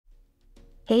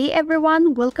Hey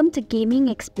everyone, welcome to Gaming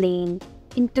Explained.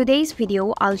 In today's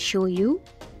video, I'll show you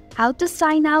how to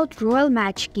sign out Royal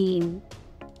Match game.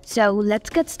 So let's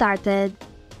get started.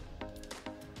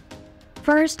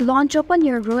 First, launch open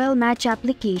your Royal Match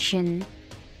application.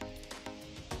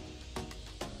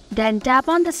 Then tap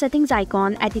on the settings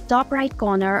icon at the top right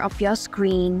corner of your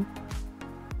screen.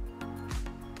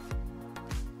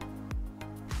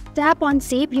 Tap on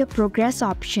Save Your Progress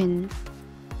option.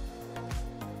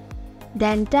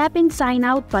 Then tap in Sign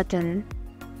Out button.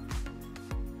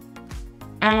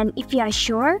 And if you are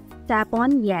sure, tap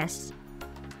on Yes.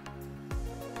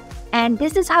 And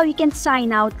this is how you can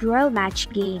sign out Royal Match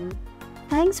game.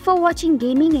 Thanks for watching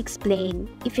Gaming Explained.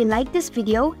 If you like this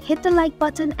video, hit the like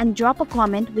button and drop a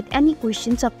comment with any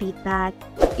questions or feedback.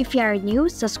 If you are new,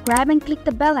 subscribe and click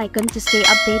the bell icon to stay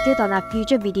updated on our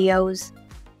future videos.